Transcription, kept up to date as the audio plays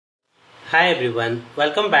Hi everyone,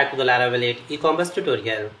 welcome back to the Laravel 8 e-commerce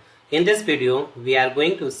tutorial. In this video, we are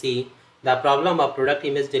going to see the problem of product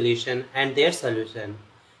image deletion and their solution.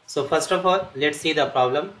 So first of all, let's see the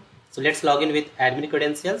problem. So let's log in with admin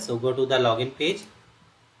credentials. So go to the login page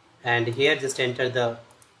and here just enter the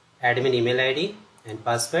admin email ID and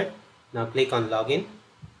password. Now click on login.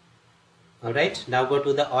 Alright, now go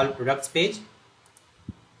to the all products page.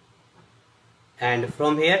 And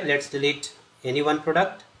from here, let's delete any one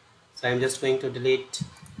product. So I'm just going to delete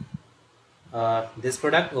this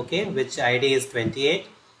product, okay, which ID is 28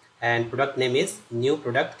 and product name is new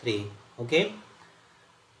product 3. Okay,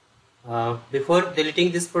 before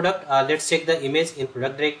deleting this product, let's check the image in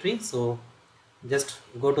product directory. So just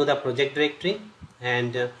go to the project directory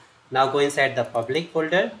and now go inside the public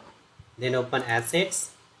folder, then open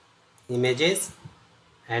assets, images,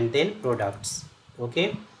 and then products.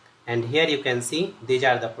 Okay, and here you can see these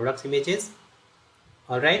are the products images.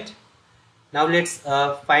 Alright, now let's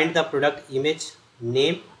find the product image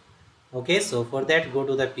name. Okay, so for that go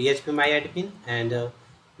to the PHP myadmin and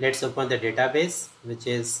let's open the database, which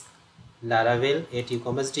is Laravel 8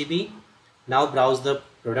 ecommerce DB. Now browse the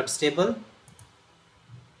products table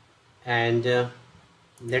and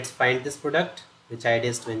let's find this product, which ID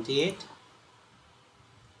is 28.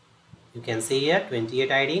 You can see here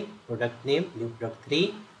 28 ID, product name new product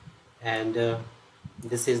 3, and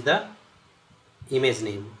this is the image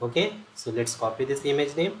name. Okay, so let's copy this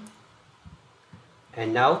image name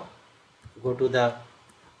and now go to the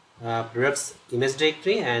products image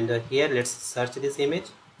directory and here let's search this image,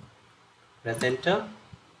 press enter,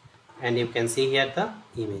 and you can see here the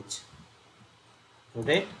image.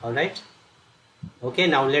 Alright. Okay,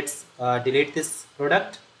 now let's delete this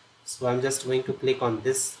product. So I'm just going to click on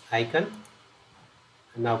this icon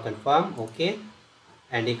and now confirm. Okay,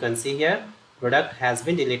 and you can see here product has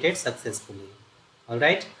been deleted successfully.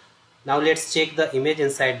 Alright, now let's check the image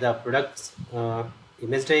inside the products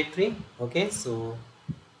image directory. Okay, so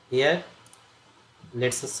here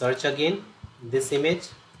let's search again this image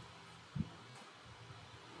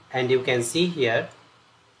and you can see here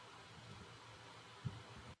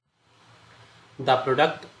the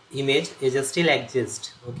product image is still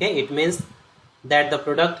exists. Okay, it means that the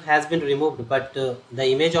product has been removed but the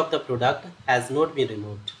image of the product has not been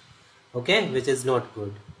removed. Okay, which is not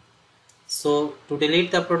good. So to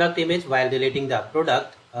delete the product image while deleting the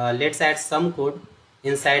product, let's add some code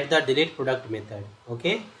inside the delete product method.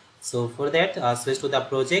 Okay, so for that switch to the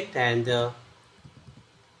project and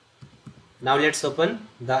now let's open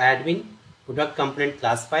the admin product component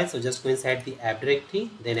class file. So just go inside the app directory,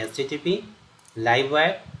 then http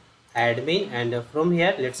livewire admin, and from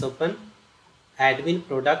here let's open admin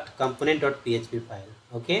product component.php file.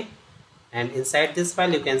 Okay, and inside this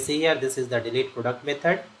file you can see here this is the delete product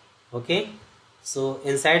method. Okay, so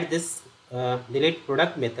inside this delete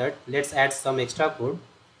product method, let's add some extra code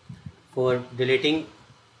for deleting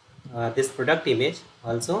this product image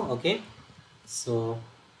also. Okay, so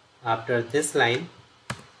after this line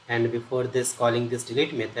and before this calling this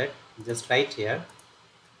delete method, just write here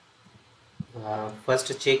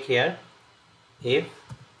first check here if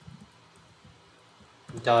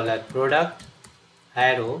 $product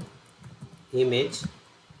arrow image,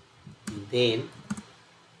 then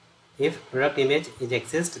if product image is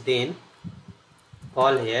exist, then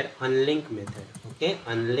call here unlink method. Okay,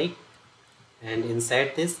 unlink, and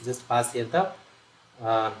inside this just pass here the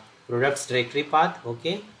products directory path.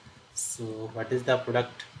 Okay, so what is the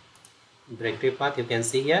product directory path? You can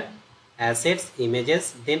see here assets,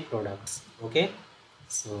 images, then products. Okay,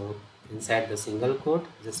 so inside the single quote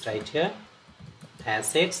just write here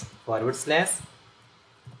assets /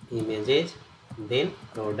 images, then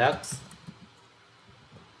products.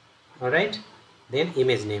 Alright, then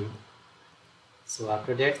image name. So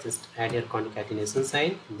after that just add your concatenation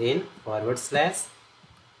sign, then /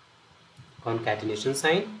 concatenation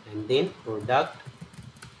sign, and then product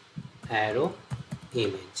arrow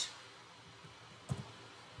image.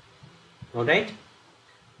 Alright,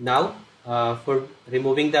 now for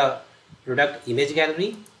removing the product image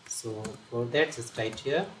gallery, so for that just write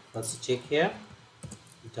here first check here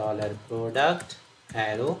 $product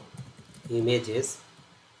arrow images.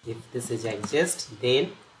 If this is exist, then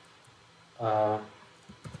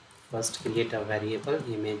first create a variable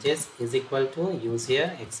images is equal to, use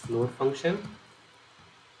here explode function,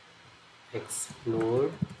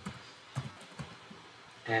 explode,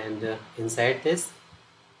 and inside this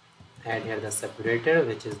add here the separator,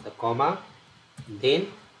 which is the comma, then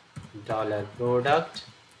 $product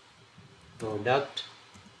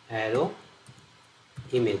arrow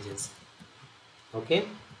images. Okay,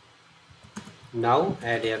 now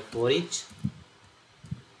add here for each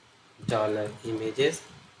 $images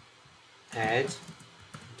as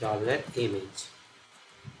 $image.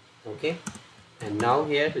 Okay, and now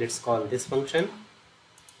here let's call this function,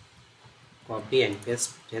 copy and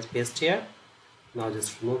paste, just paste here. Now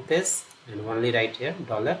just remove this and only write here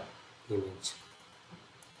 $image.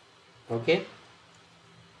 Okay,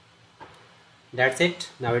 that's it.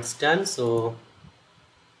 Now it's done. So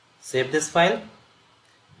save this file,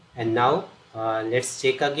 and now let's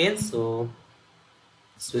check again. So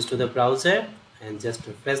switch to the browser and just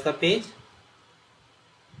refresh the page,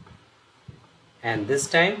 and this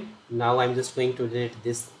time now I'm just going to delete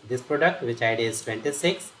this product which ID is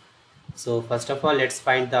 26. So first of all, let's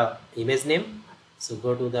find the image name. So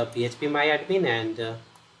go to the phpMyAdmin, and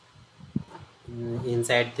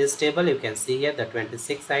inside this table you can see here the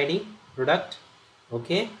 26 ID product.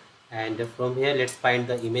 Okay, and from here let's find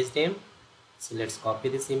the image name. So let's copy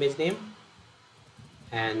this image name,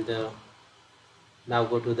 and now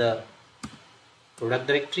go to the product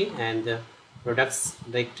directory and products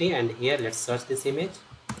directory, and here let's search this image,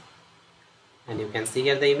 and you can see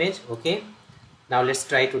here the image. Okay, now let's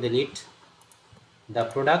try to delete the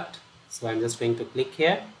product. So I'm just going to click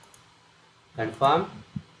here, confirm,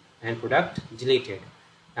 and product deleted.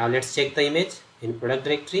 Now let's check the image in product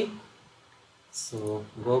directory. So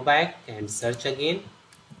go back and search again,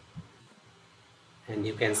 and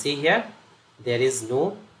you can see here there is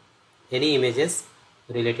no any images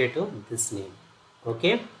related to this name.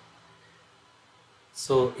 Okay,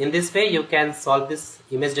 so in this way you can solve this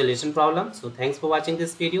image deletion problem. So thanks for watching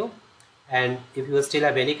this video, and if you still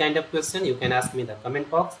have any kind of question, you can ask me in the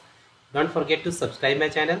comment box. Don't forget to subscribe my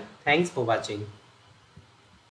channel. Thanks for watching.